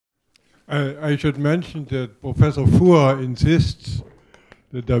I should mention that Professor Fuhr insists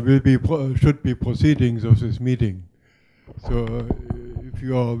that there will be should be proceedings of this meeting. So if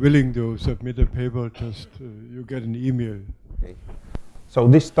you are willing to submit a paper, just you get an email. Okay. So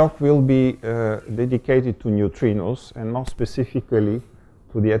this talk will be dedicated to neutrinos, and more specifically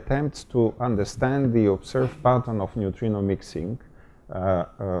to the attempts to understand the observed pattern of neutrino mixing,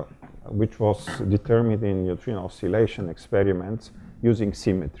 which was determined in neutrino oscillation experiments using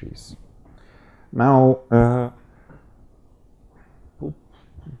symmetries. Now,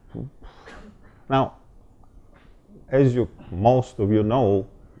 as most of you know,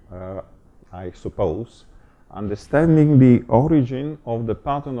 I suppose, understanding the origin of the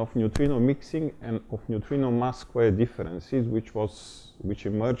pattern of neutrino mixing and of neutrino mass square differences, which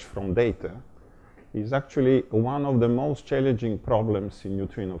emerged from data, is actually one of the most challenging problems in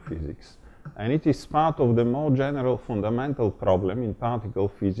neutrino physics. And it is part of the more general fundamental problem in particle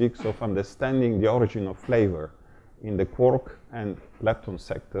physics of understanding the origin of flavor in the quark and lepton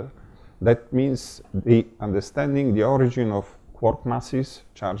sector. That means understanding the origin of quark masses,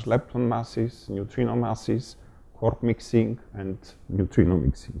 charged lepton masses, neutrino masses, quark mixing, and neutrino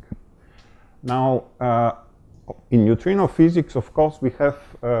mixing. Now, in neutrino physics, of course, we have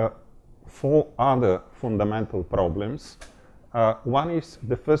 4 other fundamental problems.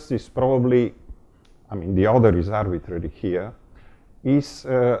 The first is probably, the order is arbitrary here, is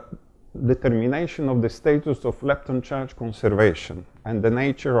determination of the status of lepton charge conservation and the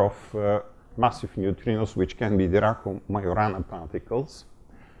nature of massive neutrinos, which can be Dirac-Majorana particles.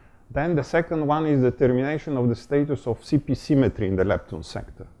 Then the second one is determination of the status of CP symmetry in the lepton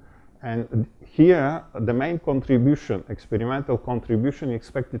sector. And here, the main contribution, experimental contribution,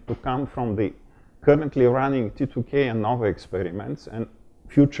 expected to come from the currently running T2K and NOVA experiments and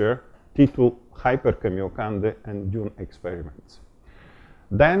future T2 Hyper-Kamiokande and Dune experiments.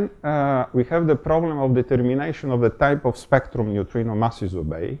 Then we have the problem of determination of the type of spectrum neutrino masses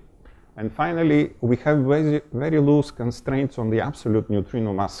obey. And finally, we have very loose constraints on the absolute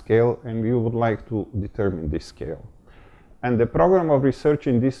neutrino mass scale, and we would like to determine this scale. And the program of research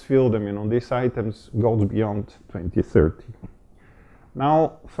in this field, on these items, goes beyond 2030.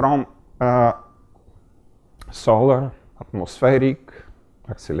 Now, from solar, atmospheric,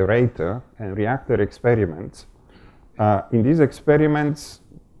 accelerator, and reactor experiments, in these experiments,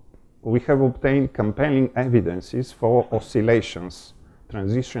 we have obtained compelling evidences for oscillations,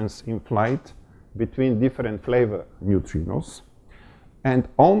 transitions in flight between different flavor neutrinos. And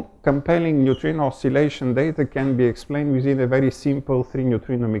all compelling neutrino oscillation data can be explained within a very simple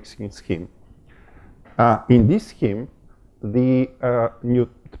 3-neutrino mixing scheme. In this scheme, the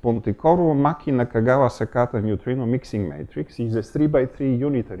Pontecorvo-Maki-Nakagawa-Sakata neutrino mixing matrix is a 3x3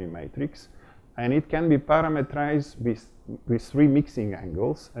 unitary matrix, and it can be parameterized with 3 mixing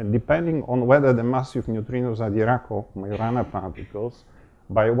angles, and depending on whether the massive neutrinos are Dirac or Majorana particles,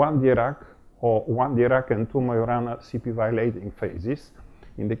 by 1 Dirac or 1 Dirac and 2 Majorana CP violating phases.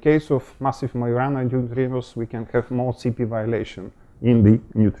 In the case of massive Majorana neutrinos, we can have more CP violation in the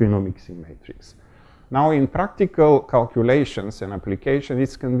neutrino mixing matrix. Now, in practical calculations and application,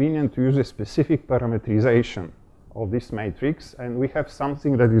 it's convenient to use a specific parameterization of this matrix, and we have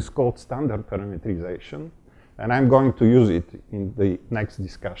something that is called standard parameterization, and I'm going to use it in the next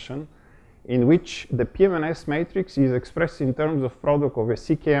discussion, in which the PMNS matrix is expressed in terms of product of a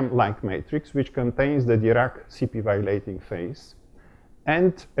CKM-like matrix, which contains the Dirac CP violating phase,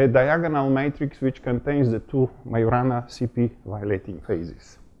 and a diagonal matrix which contains the 2 Majorana CP violating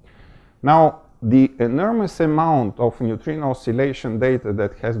phases. Now, the enormous amount of neutrino oscillation data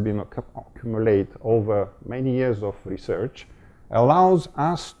that has been accumulated over many years of research allows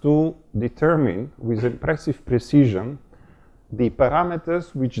us to determine with impressive precision the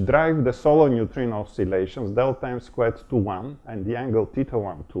parameters which drive the solar neutrino oscillations, delta m squared 2-1 and the angle theta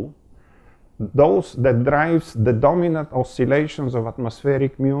 1-2, those that drives the dominant oscillations of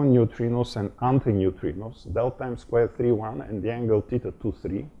atmospheric muon neutrinos and antineutrinos, delta m squared 3-1 and the angle theta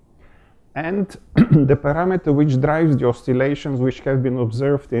 2-3, and the parameter which drives the oscillations which have been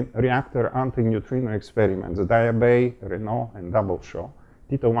observed in reactor antineutrino experiments, Diabay, Renault, and Doubleshaw,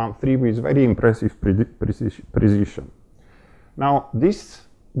 theta 1-3 with very impressive precision. Now, these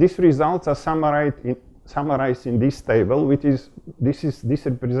results are summarized in this table, this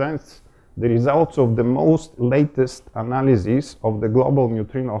represents the results of the most latest analysis of the global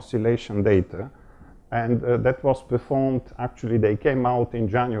neutrino oscillation data, and that was performed, actually they came out in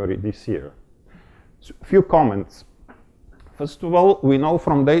January this year. So, few comments. First of all, we know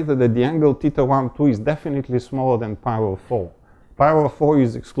from data that the angle theta 1-2 is definitely smaller than pi over 4. Pi over 4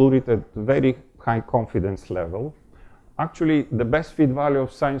 is excluded at very high confidence level. actually the best fit value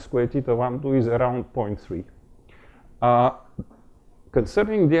of sine squared theta 1, 2 is around 0.3.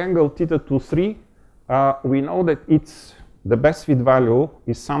 Concerning the angle theta 2, 3, we know that the best fit value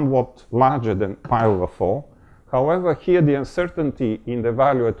is somewhat larger than pi over 4. However, here the uncertainty in the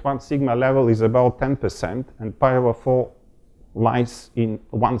value at 1 sigma level is about 10%, and pi over 4 lies in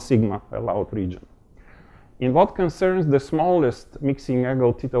 1 sigma allowed region. In what concerns the smallest mixing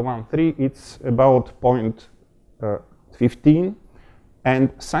angle theta 1, 3, it's about 0.15,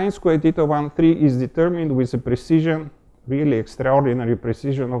 and sine squared theta 1, 3 is determined with a precision, really extraordinary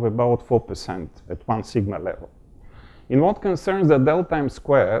precision of about 4% at 1 sigma level. In what concerns the delta m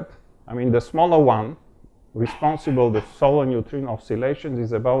squared, I mean the smaller one, responsible for solar neutrino oscillations,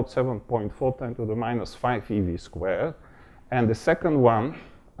 is about 7.4 10 to the minus 5 eV squared, and the second one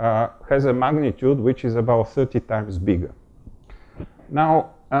has a magnitude which is about 30 times bigger.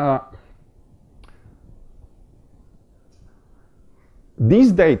 Now,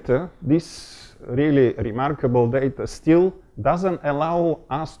 this data, this really remarkable data, still doesn't allow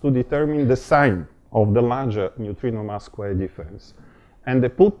us to determine the sign of the larger neutrino mass square difference. And the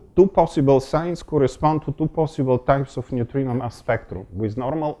two possible signs correspond to two possible types of neutrino mass spectrum, with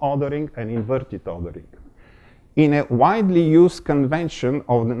normal ordering and inverted ordering. In a widely used convention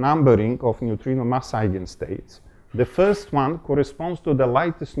of the numbering of neutrino mass eigenstates, the first one corresponds to the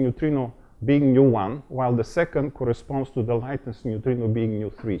lightest neutrino being nu1, while the second corresponds to the lightest neutrino being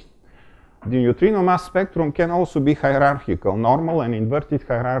nu3. The neutrino mass spectrum can also be hierarchical, normal and inverted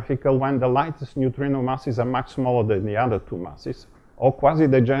hierarchical, when the lightest neutrino masses are much smaller than the other two masses, or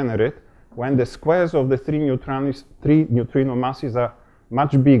quasi-degenerate when the squares of the three neutrino masses are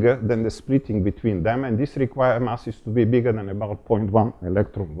much bigger than the splitting between them, and this requires masses to be bigger than about 0.1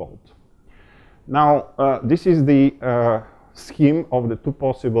 electron volt. Now, this is the scheme of the two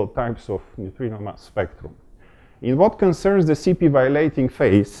possible types of neutrino mass spectrum. In what concerns the CP violating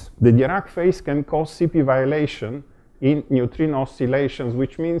phase, the Dirac phase can cause CP violation in neutrino oscillations,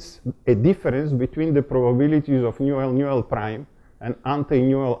 which means a difference between the probabilities of nu L prime and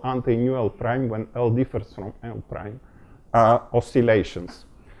anti-nu L prime when L differs from L prime oscillations.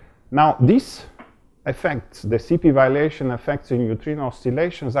 Now, these effects, the CP violation effects in neutrino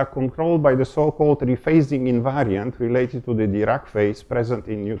oscillations, are controlled by the so-called rephasing invariant related to the Dirac phase present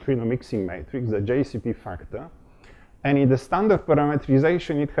in neutrino mixing matrix, the JCP factor. And in the standard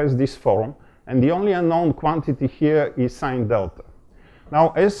parametrization, it has this form, and the only unknown quantity here is sine delta.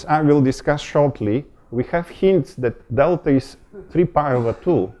 Now, as I will discuss shortly, we have hints that delta is 3 pi over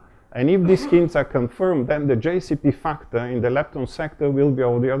 2, and if these hints are confirmed, then the JCP factor in the lepton sector will be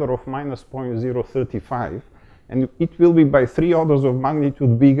of the order of minus 0.035, and it will be by 3 orders of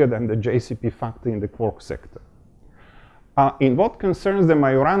magnitude bigger than the JCP factor in the quark sector. In what concerns the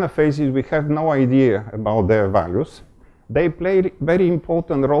Majorana phases, we have no idea about their values. They play a very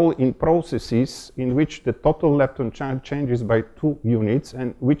important role in processes in which the total lepton charge changes by 2 units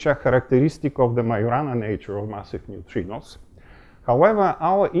and which are characteristic of the Majorana nature of massive neutrinos. However,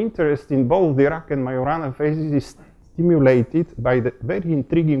 our interest in both Dirac and Majorana phases is stimulated by the very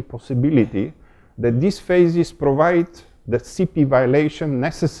intriguing possibility that these phases provide the CP violation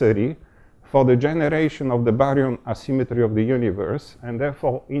necessary for the generation of the baryon asymmetry of the universe, and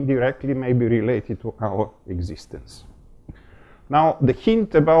therefore indirectly may be related to our existence. Now, the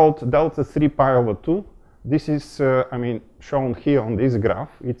hint about delta 3 pi over 2, this is, shown here on this graph.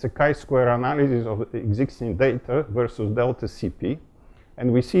 It's a chi-square analysis of the existing data versus delta CP.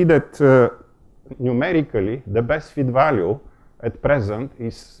 And we see that numerically, the best fit value at present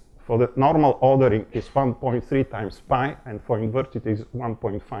is, for the normal ordering, is 1.3 times pi, and for inverted is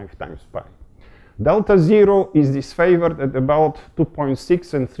 1.5 times pi. Delta 0 is disfavored at about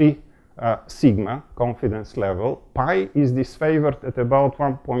 2.6 and 3 sigma confidence level. Pi is disfavored at about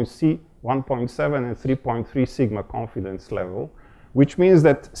 1.7 and 3.3 sigma confidence level, which means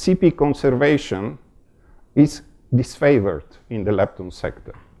that CP conservation is disfavored in the lepton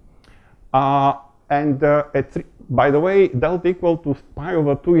sector. By the way, delta equal to pi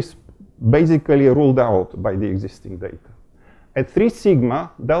over 2 is basically ruled out by the existing data. At 3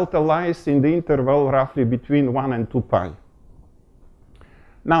 sigma, delta lies in the interval roughly between 1 and 2 pi.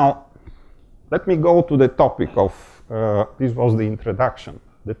 Now, let me go to the topic of, this was the introduction,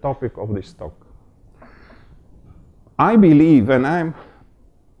 the topic of this talk. I believe, and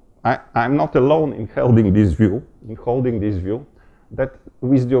I'm not alone in holding this view, that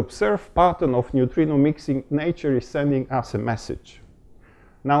with the observed pattern of neutrino mixing, nature is sending us a message.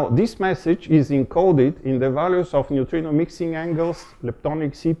 Now, this message is encoded in the values of neutrino mixing angles,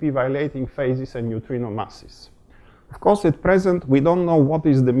 leptonic CP violating phases, and neutrino masses. Of course, at present, we don't know what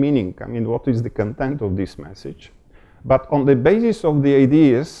is the meaning, what is the content of this message. But on the basis of the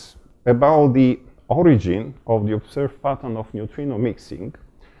ideas about the origin of the observed pattern of neutrino mixing,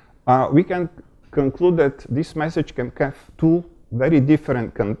 we can conclude that this message can have two very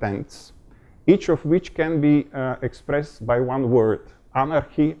different contents, each of which can be expressed by one word: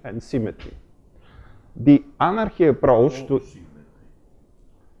 anarchy and symmetry. The anarchy approach to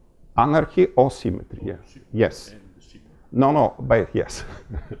anarchy or symmetry, yes. Yes. No, but yes.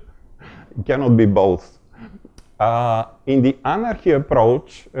 It cannot be both. In the anarchy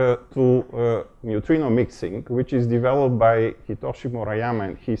approach to neutrino mixing, which is developed by Hitoshi Murayama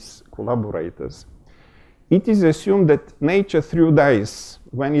and his collaborators, it is assumed that nature threw dice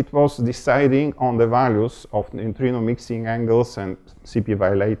when it was deciding on the values of neutrino mixing angles and CP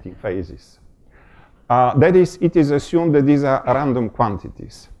violating phases. That is, it is assumed that these are random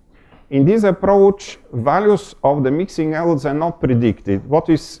quantities. In this approach, values of the mixing angles are not predicted. What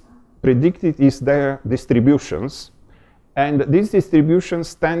is predicted is their distributions, and these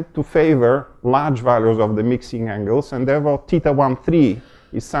distributions tend to favor large values of the mixing angles, and therefore theta 1,3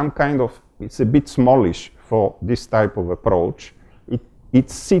 is some kind of, it's a bit smallish for this type of approach. It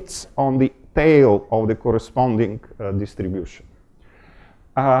sits on the tail of the corresponding distribution.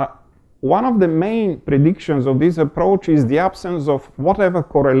 One of the main predictions of this approach is the absence of whatever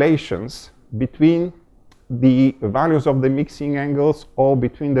correlations between the values of the mixing angles or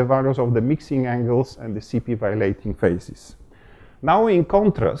between the values of the mixing angles and the CP violating phases. Now, in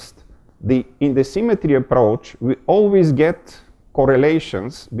contrast, in the symmetry approach, we always get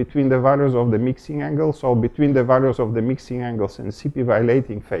correlations between the values of the mixing angles or between the values of the mixing angles and CP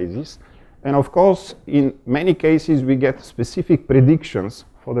violating phases. And of course, in many cases, we get specific predictions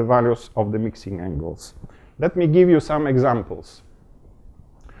for the values of the mixing angles. Let me give you some examples.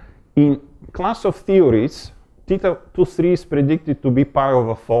 In class of theories, theta 2,3 is predicted to be pi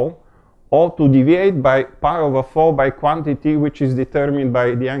over 4, or to deviate by pi over 4 by quantity which is determined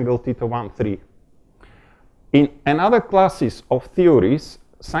by the angle theta 1,3. In another classes of theories,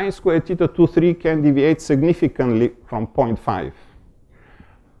 sine squared theta 2,3 can deviate significantly from 0.5.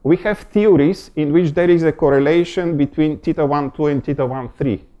 We have theories in which there is a correlation between theta 1,2 and theta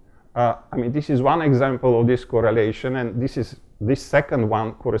 1,3. I mean, this is one example of this correlation, and this second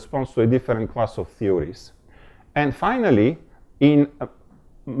one corresponds to a different class of theories. And finally, in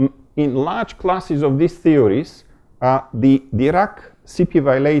large classes of these theories, the Dirac CP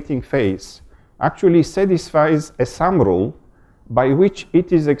violating phase actually satisfies a sum rule by which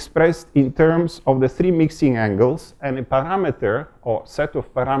it is expressed in terms of the three mixing angles and a parameter or set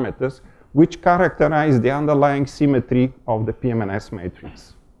of parameters which characterize the underlying symmetry of the PMNS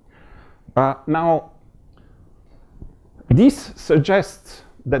matrix. Now, this suggests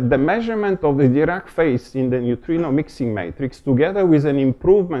that the measurement of the Dirac phase in the neutrino mixing matrix, together with an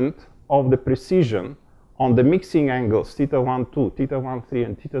improvement of the precision on the mixing angles theta 1,2, theta 1,3,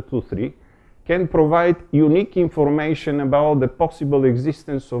 and theta 2,3, can provide unique information about the possible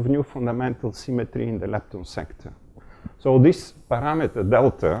existence of new fundamental symmetry in the lepton sector. So this parameter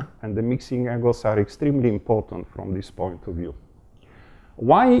delta and the mixing angles are extremely important from this point of view.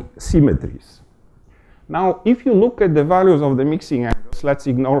 Why symmetries? Now, if you look at the values of the mixing angles, let's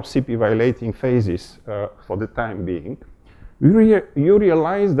ignore CP violating phases for the time being, you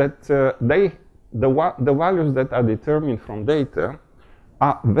realize that the values that are determined from data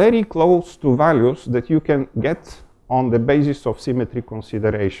are very close to values that you can get on the basis of symmetry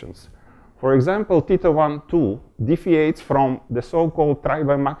considerations. For example, theta 1,2 deviates from the so-called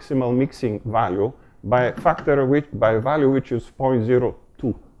tribimaximal mixing value by a factor by a value which is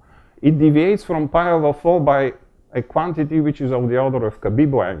 0.02. It deviates from pi over 4 by a quantity which is of the order of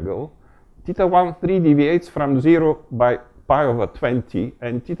Cabibbo angle. Theta 1,3 deviates from 0 by pi over 20,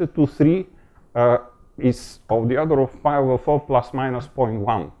 and theta 2,3 is of the order of pi over 4 plus minus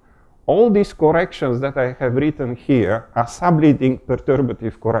 0.1. All these corrections that I have written here are subleading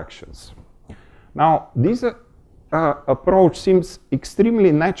perturbative corrections. Now, this approach seems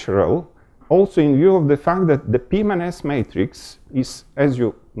extremely natural, also in view of the fact that the PMNS matrix is, as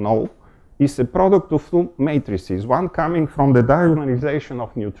you know, is a product of two matrices, one coming from the diagonalization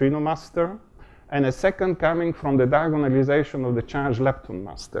of neutrino master, and a second coming from the diagonalization of the charged lepton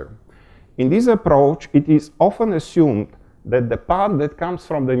master. In this approach, it is often assumed that the part that comes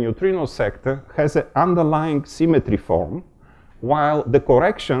from the neutrino sector has an underlying symmetry form, while the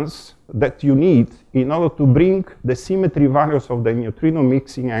corrections that you need in order to bring the symmetry values of the neutrino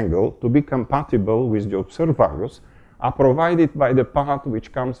mixing angle to be compatible with the observed values are provided by the part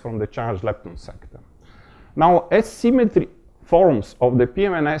which comes from the charged lepton sector. Now, as symmetry forms of the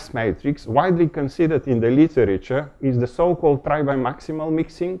PMNS matrix widely considered in the literature is the so-called tribimaximal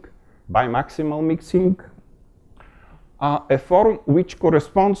mixing, bimaximal mixing, a form which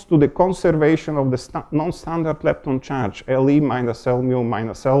corresponds to the conservation of the non-standard lepton charge, Le minus L mu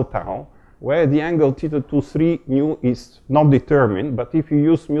minus L tau, where the angle θ2, 3 nu is not determined, but if you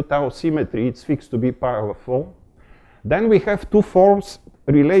use mu tau symmetry, it's fixed to be pi/4. Then we have two forms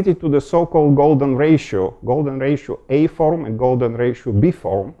related to the so-called golden ratio A form and golden ratio B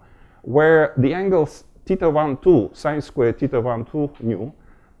form, where the angles θ1, 2 sine squared θ1, 2 nu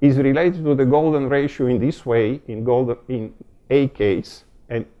is related to the golden ratio in this way in A case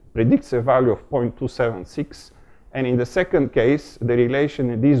and predicts a value of 0.276. And in the second case, the relation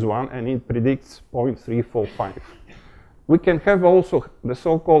is this one, and it predicts 0.345. We can have also the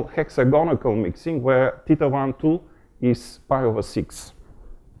so-called hexagonal mixing, where θ1, 2 is pi/6.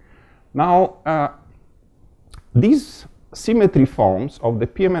 Now, these symmetry forms of the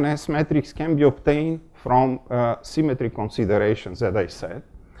PMNS matrix can be obtained from symmetry considerations, as I said.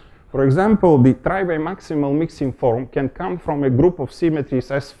 For example, the tribimaximal mixing form can come from a group of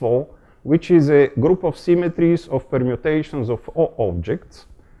symmetries S4, which is a group of symmetries of permutations of O objects.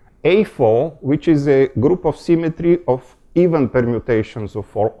 A4, which is a group of symmetry of even permutations of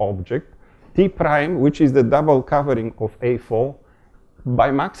 4 objects. T prime, which is the double covering of A4.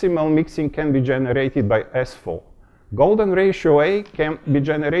 Bimaximal mixing can be generated by S4. Golden ratio A can be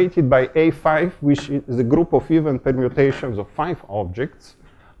generated by A5, which is a group of even permutations of 5 objects.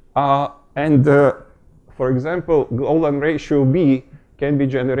 For example, golden ratio B can be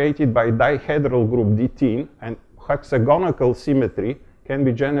generated by dihedral group D10, and hexagonal symmetry can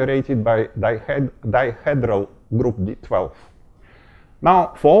be generated by dihedral group D12.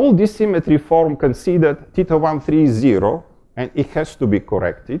 Now, for all this symmetry form considered, θ1, 3 is 0, and it has to be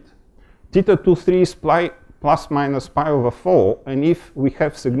corrected. θ2, 3 is plus minus pi/4, and if we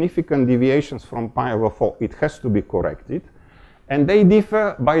have significant deviations from pi/4, it has to be corrected. And they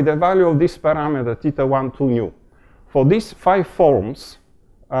differ by the value of this parameter, θ1, 2 nu. For these 5 forms,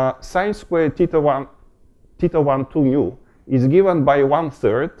 sine squared θ1, 2 nu is given by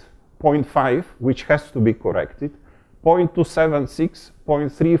 1/3, 0.5, which has to be corrected, 0.276,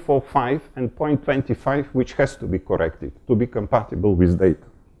 0.345, and 0.25, which has to be corrected to be compatible with data.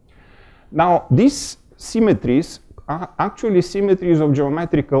 Now, these symmetries are actually symmetries of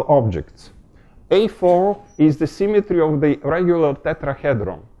geometrical objects. A4 is the symmetry of the regular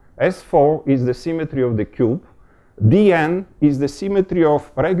tetrahedron. S4 is the symmetry of the cube. Dn is the symmetry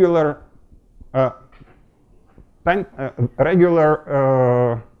of regular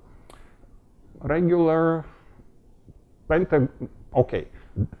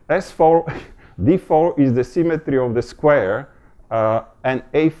S4, D4 is the symmetry of the square, and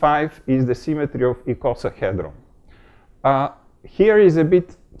A5 is the symmetry of icosahedron. Here is a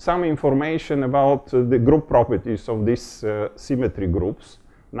bit some information about the group properties of these symmetry groups: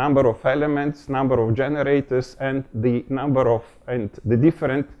 number of elements, number of generators, and the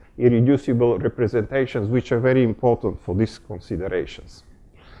different irreducible representations, which are very important for these considerations.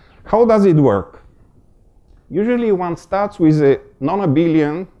 How does it work? Usually one starts with a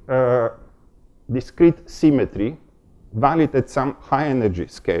non-abelian discrete symmetry valid at some high energy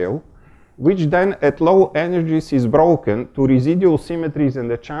scale, which then at low energies is broken to residual symmetries in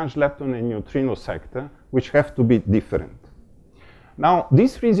the charged lepton and neutrino sector, which have to be different. Now,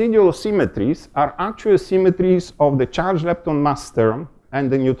 these residual symmetries are actual symmetries of the charged lepton mass term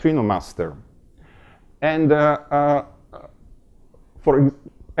and the neutrino mass term. And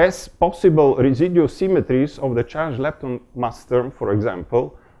as possible residual symmetries of the charged lepton mass term, for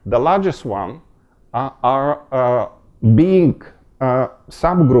example, the largest one are being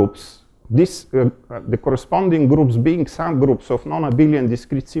subgroups, the corresponding groups being subgroups of non-abelian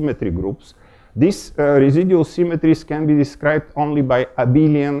discrete symmetry groups. These residual symmetries can be described only by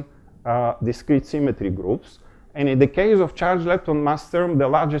abelian discrete symmetry groups. And in the case of charged lepton mass term, the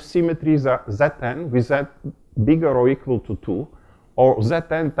largest symmetries are Zn with Z bigger or equal to 2, or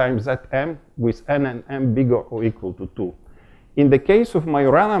Zn times Zm with n and m bigger or equal to 2. In the case of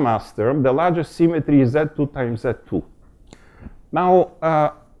Majorana mass term, the largest symmetry is Z2 times Z2. Now,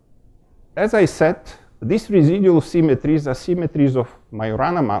 as I said, these residual symmetries are symmetries of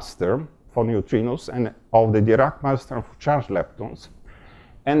Majorana mass term for neutrinos and of the Dirac mass term for charged leptons.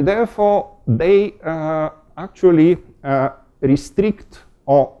 And therefore, they actually restrict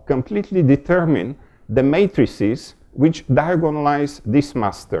or completely determine the matrices which diagonalize these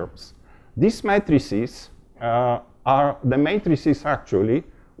mass terms. These matrices are the matrices actually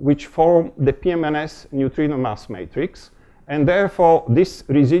which form the PMNS neutrino mass matrix, and therefore these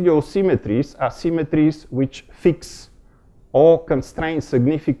residual symmetries are symmetries which fix or constrain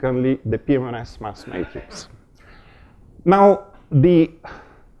significantly the PMNS mass matrix. Now, the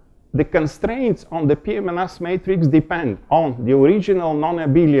the constraints on the PMNS matrix depend on the original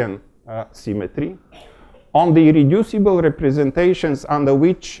non-abelian symmetry, on the irreducible representations under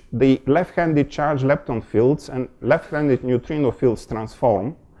which the left-handed charged lepton fields and left-handed neutrino fields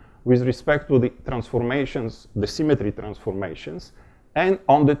transform with respect to the transformations, the symmetry transformations, and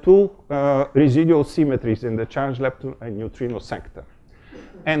on the two residual symmetries in the charged lepton and neutrino sector.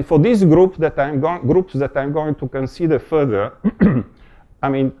 And for this group groups that I'm going to consider further, I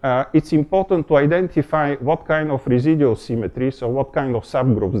mean, it's important to identify what kind of residual symmetries or what kind of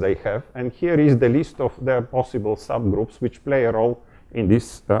subgroups they have. And here is the list of their possible subgroups which play a role in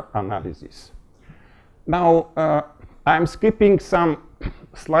this analysis. Now, I'm skipping some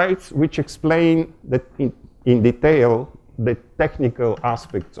slides which explain that in detail the technical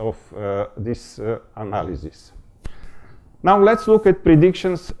aspects of this analysis. Now, let's look at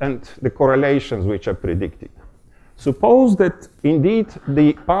predictions and the correlations which are predicted. Suppose that indeed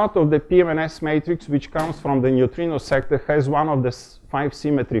the part of the PMNS matrix which comes from the neutrino sector has one of the 5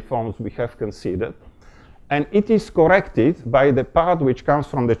 symmetry forms we have considered, and it is corrected by the part which comes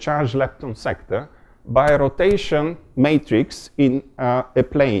from the charged lepton sector by a rotation matrix in a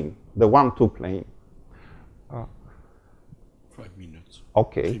plane, the 1-2 plane. 5 minutes.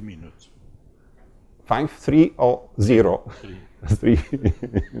 Okay. 3 minutes. 5, 3, or 0? 3. 3.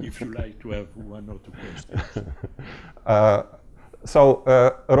 If you like to have 1 or 2 questions.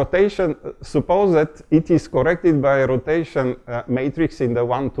 Rotation, suppose that it is corrected by a rotation matrix in the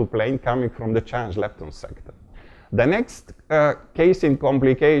 1-2 plane coming from the charged lepton sector. The next case in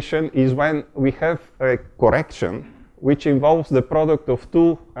complication is when we have a correction which involves the product of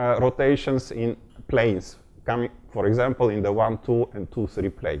 2 rotations in planes, coming, for example, in the 1-2 and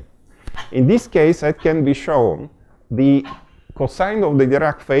 2-3 plane. In this case, it can be shown the cosine of the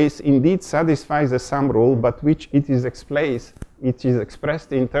Dirac phase indeed satisfies the sum rule, but which it is expressed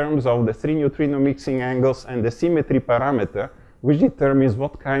in terms of the 3 neutrino mixing angles and the symmetry parameter, which determines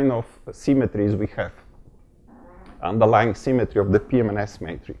what kind of symmetries we have, underlying symmetry of the PMNS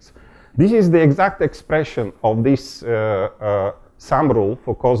matrix. This is the exact expression of this sum rule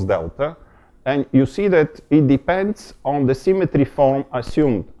for cos delta, and you see that it depends on the symmetry form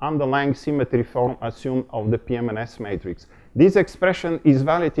assumed, underlying symmetry form assumed of the PMNS matrix. This expression is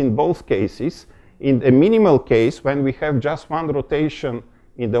valid in both cases. In the minimal case, when we have just one rotation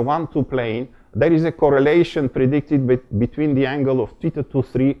in the 1-2 plane, there is a correlation predicted between the angle of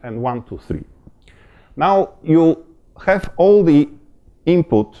θ2-3 and 1-2-3. Now, you have all the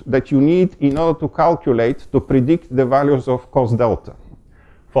input that you need in order to calculate, to predict the values of cos delta.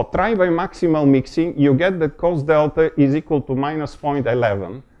 For tri-bimaximal mixing, you get that cos delta is equal to minus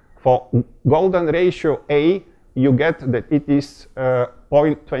 0.11. For golden ratio A, you get that it is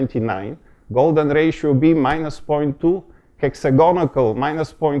 0.29. Golden ratio B, minus 0.2. Hexagonal,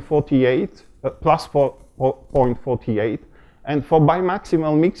 minus 0.48, plus 0.48. And for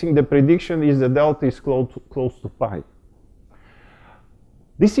bimaximal mixing, the prediction is the delta is close to pi.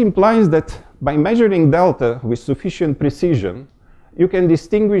 This implies that by measuring delta with sufficient precision, you can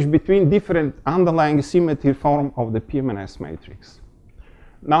distinguish between different underlying symmetry form of the PMNS matrix.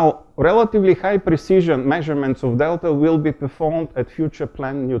 Now, relatively high precision measurements of delta will be performed at future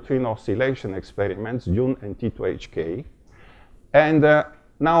planned neutrino oscillation experiments, Dune and T2HK. And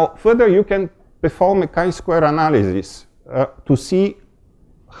now, further, you can perform a chi-square analysis to see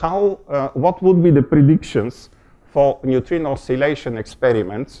how, what would be the predictions for neutrino oscillation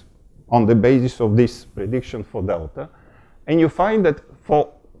experiments on the basis of this prediction for delta. And you find that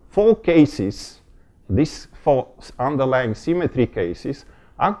for 4 cases, these 4 underlying symmetry cases,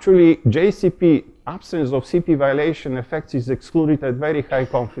 actually JCP, absence of CP violation effects, is excluded at very high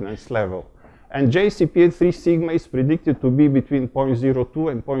confidence level. And JCP at 3 sigma is predicted to be between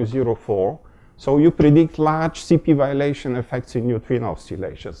 0.02 and 0.04. So you predict large CP violation effects in neutrino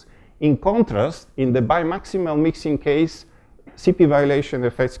oscillations. In contrast, in the bimaximal mixing case, CP violation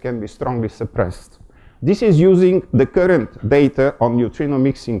effects can be strongly suppressed. This is using the current data on neutrino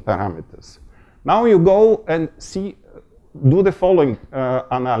mixing parameters. Now you go and do the following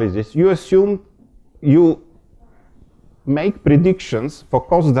analysis. You assume you make predictions for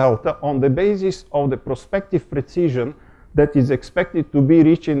cos delta on the basis of the prospective precision that is expected to be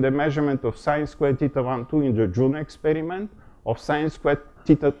reached in the measurement of sin squared θ1,2 in the Juno experiment, of sin squared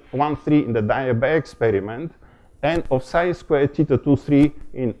θ1,3 in the Daya-Bay experiment, and of sin squared θ2,3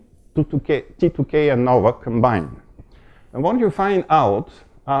 in T2K and Nova combined. And what you find out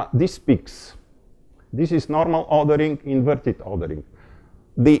are these peaks. This is normal ordering, inverted ordering.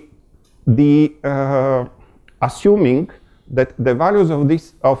 Assuming that the values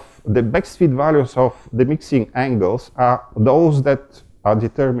of the best fit values of the mixing angles are those that are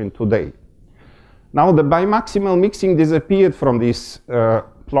determined today. Now the bimaximal mixing disappeared from this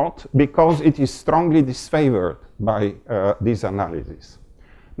plot because it is strongly disfavored by this analysis.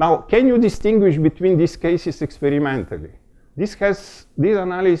 Now, can you distinguish between these cases experimentally? This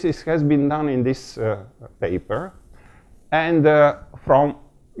analysis has been done in this paper, and from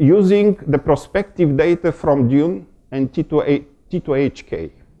using the prospective data from Dune and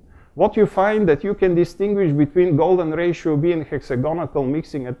T2HK. What you find that you can distinguish between golden ratio B and hexagonal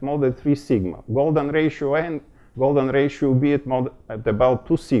mixing at model 3 sigma, golden ratio N, golden ratio B at about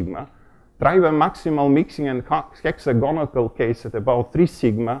 2 sigma, tribimaximal mixing and hexagonal case at about 3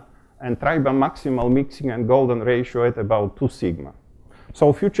 sigma, and tribimaximal mixing and golden ratio at about 2 sigma.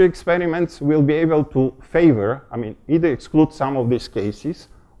 So future experiments will be able to favor, I mean, either exclude some of these cases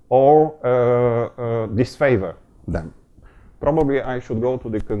or disfavor them. Probably I should go to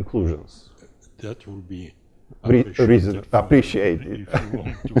the conclusions. That will be appreciated. If you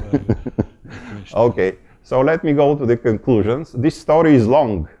want to have a question. Okay, so let me go to the conclusions. This story is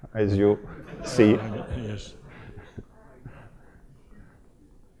long, as you see. Yes.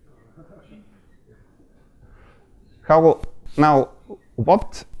 Now,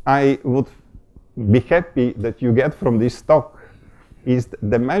 what I would be happy that you get from this talk is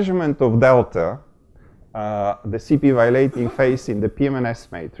the measurement of delta, the CP violating phase in the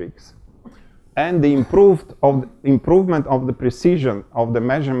PMNS matrix, and the improvement of the precision of the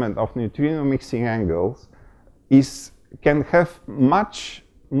measurement of neutrino mixing angles can have much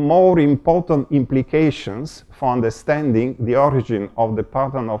more important implications for understanding the origin of the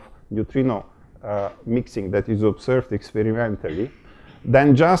pattern of neutrino mixing that is observed experimentally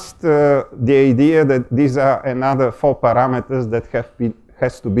than just the idea that these are another 4 parameters that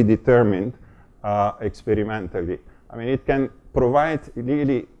has to be determined experimentally. I mean, it can provide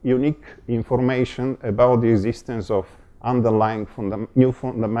really unique information about the existence of underlying new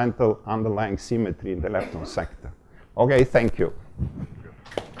fundamental underlying symmetry in the lepton sector. Okay, thank you.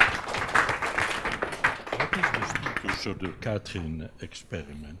 What is the status of the Catherine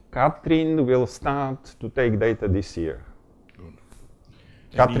experiment? Catherine will start to take data this year. Good.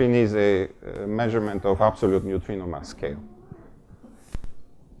 Catherine is a measurement of absolute neutrino mass scale.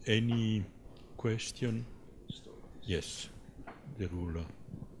 Any question? Yes, the ruler.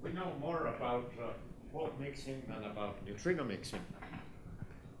 We know more about quark mixing than about neutrino mixing.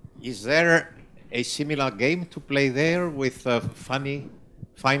 Is there a similar game to play there with funny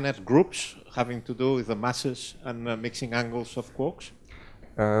finite groups having to do with the masses and mixing angles of quarks?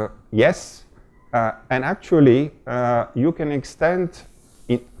 Yes, and actually you can extend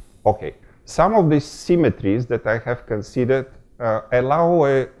it. Okay, some of these symmetries that I have considered allow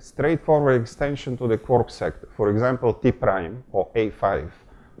a straightforward extension to the quark sector. For example, T prime or A5.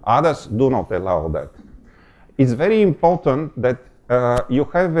 Others do not allow that. It's very important that you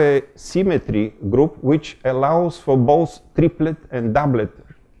have a symmetry group which allows for both triplet and doublet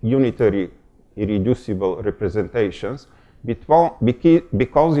unitary irreducible representations,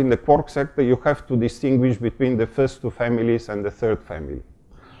 because in the quark sector you have to distinguish between the first 2 families and the 3rd family.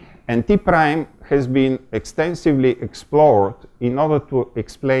 And T prime has been extensively explored in order to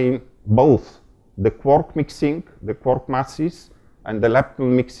explain both the quark mixing, the quark masses, and the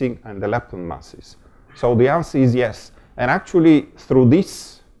lepton mixing and the lepton masses. So the answer is yes. And actually, through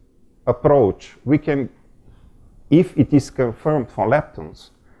this approach, we can, if it is confirmed for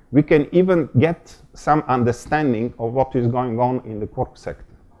leptons, we can even get some understanding of what is going on in the quark sector.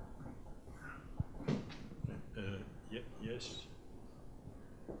 Yes.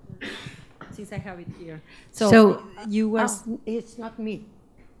 Since I have it here. So you were... it's not me.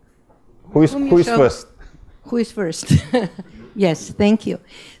 Who is first? Who is first? Yes, thank you.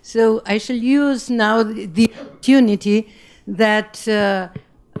 So I shall use now the opportunity that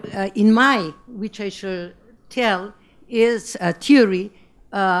in which I shall tell is a theory.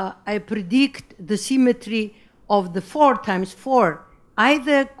 I predict the symmetry of the 4 times 4,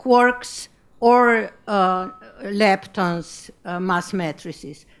 either quarks or leptons mass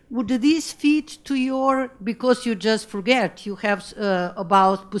matrices. Would this fit to your, because you just forget, you have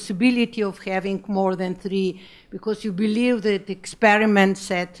about possibility of having more than 3, because you believe that the experiment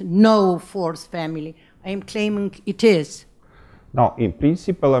said no 4th family. I am claiming it is. No, in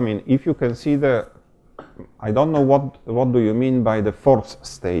principle, I mean, if you consider, I don't know what do you mean by the 4th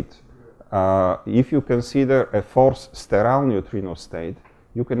state. If you consider a 4th sterile neutrino state,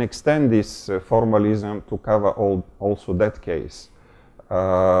 you can extend this formalism to cover also that case.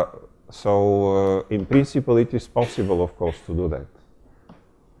 So in principle, it is possible, of course, to do that.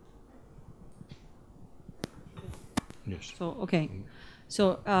 Yes. So, okay.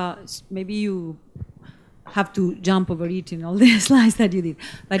 So maybe you have to jump over it in all the slides that you did.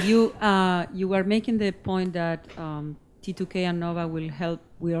 But you were making the point that T2K and NOVA will help.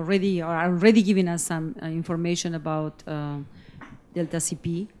 We are already giving us some information about delta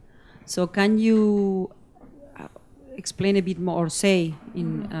CP. So can you explain a bit more, or say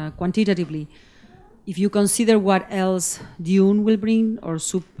in quantitatively, if you consider what else Dune will bring, or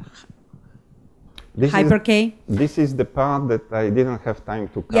Hyper K? This is the part that I didn't have time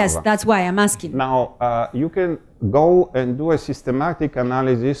to cover. Yes, that's why I'm asking. Now, you can go and do a systematic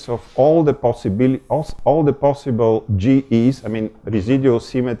analysis of all the possible GEs, I mean residual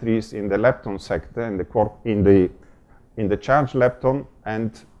symmetries in the lepton sector and in the charged lepton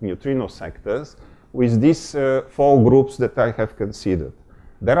and neutrino sectors with these 4 groups that I have considered.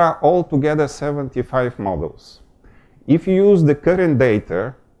 There are altogether 75 models. If you use the current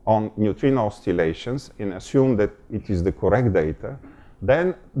data on neutrino oscillations and assume that it is the correct data,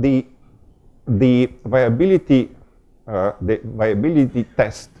 then the viability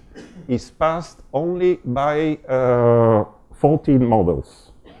test is passed only by 14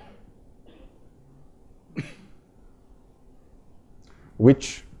 models,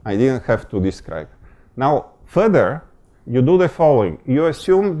 which I didn't have to describe. Now, further, you do the following. You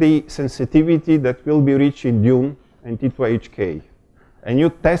assume the sensitivity that will be reached in Dune and T2HK, and you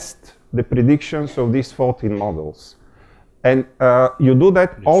test the predictions of these 14 models. And you do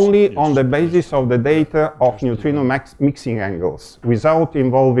that only on the basis of the data of neutrino mixing angles, without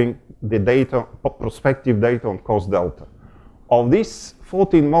involving the data, prospective data on cos delta. Of these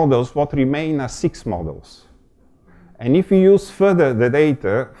 14 models, what remain are 6 models. And if you use further the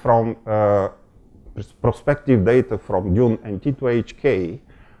data from prospective data from Dune and T2HK,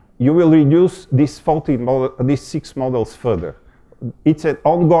 you will reduce these 6 models further. It's an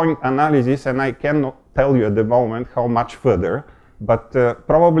ongoing analysis, and I cannot tell you at the moment how much further, but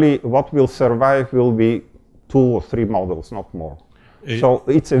probably what will survive will be 2 or 3 models, not more. So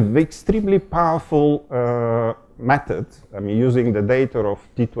it's an extremely powerful method, I mean, using the data of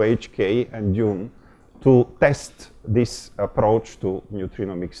T2HK and Dune to test this approach to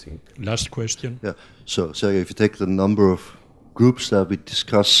neutrino mixing. Last question. Yeah. So if you take the number of groups that we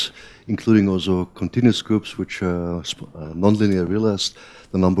discuss, including also continuous groups which are nonlinear realized,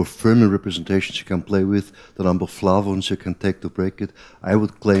 the number of Fermi representations you can play with, the number of flavons you can take to break it, I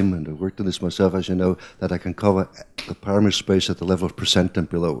would claim, and I worked on this myself, as you know, that I can cover the parameter space at the level of percent and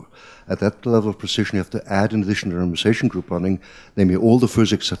below. At that level of precision, you have to add, in addition to randomization group running, namely all the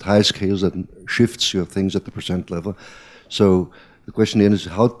physics at high scales and shifts your things at the percent level. So the question then is,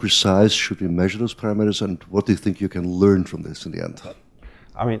 how precise should we measure those parameters, and what do you think you can learn from this in the end?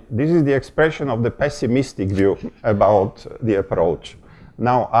 I mean, this is the expression of the pessimistic view about the approach.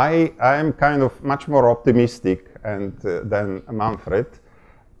 Now, I am kind of much more optimistic than Manfred,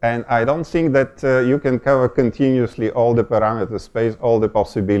 and I don't think that you can cover continuously all the parameter space, all the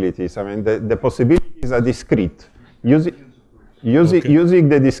possibilities. I mean, the possibilities are discrete. Using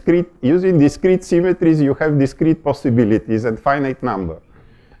discrete symmetries, you have discrete possibilities and finite number.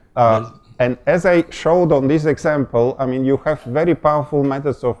 And as I showed on this example, I mean, you have very powerful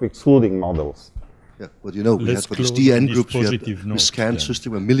methods of excluding models. Yeah, but you know, we had for these DN groups, we had a scan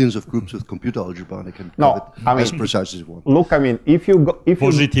system with millions of groups with computer algebra, and I can do it as precise as you want. Look, I mean, if you go,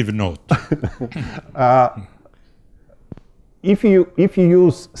 positive note. If you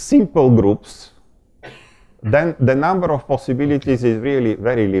use simple groups, then the number of possibilities is really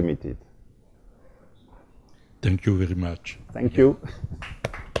very limited. Thank you very much. Thank you.